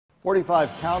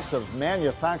45 counts of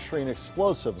manufacturing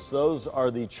explosives. Those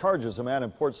are the charges a man in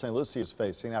Port St. Lucie is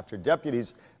facing after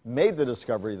deputies made the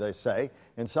discovery, they say,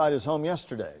 inside his home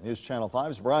yesterday. News Channel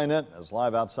 5's Brian Enton is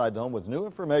live outside the home with new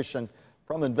information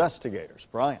from investigators.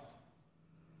 Brian.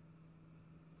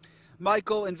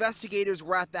 Michael, investigators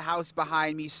were at the house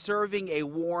behind me serving a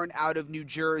warrant out of New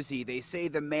Jersey. They say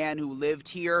the man who lived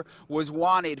here was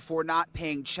wanted for not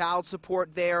paying child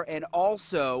support there and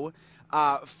also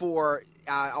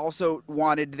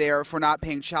wanted there for not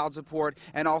paying child support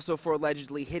and also for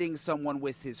allegedly hitting someone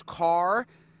with his car.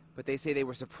 But they say they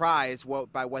were surprised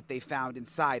by what they found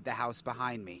inside the house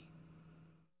behind me.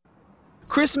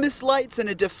 Christmas lights and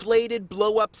a deflated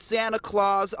blow-up Santa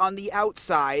Claus on the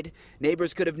outside.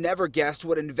 Neighbors could have never guessed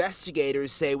what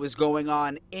investigators say was going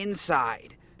on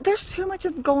inside. There's too much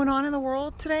going on in the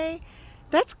world today.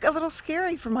 That's a little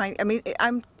scary for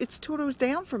it's 2 doors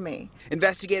down from me.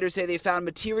 Investigators say they found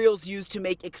materials used to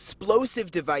make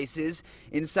explosive devices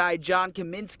inside John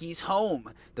Kaminsky's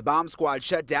home. The bomb squad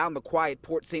shut down the quiet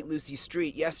Port St. Lucie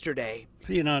street yesterday.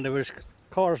 You know, there was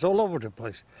cars all over the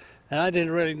place, and I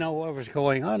didn't really know what was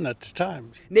going on at the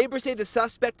time. Neighbors say the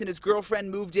suspect and his girlfriend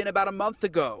moved in about a month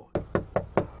ago.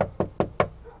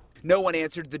 No one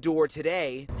answered the door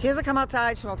today. She doesn't come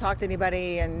outside, she won't talk to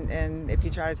anybody, and if you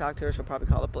try to talk to her, she'll probably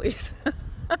call the police.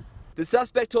 The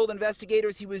suspect told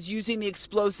investigators he was using the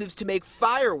explosives to make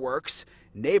fireworks.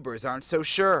 Neighbors aren't so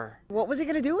sure. What was he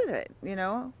going to do with it, you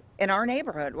know, in our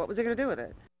neighborhood? What was he going to do with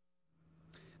it?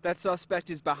 That suspect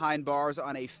is behind bars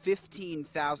on a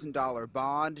 $15,000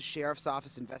 bond. Sheriff's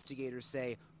Office investigators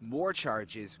say more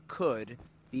charges could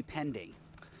be pending.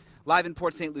 Live in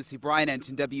Port St. Lucie, Brian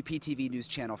Enton, WPTV News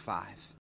Channel 5.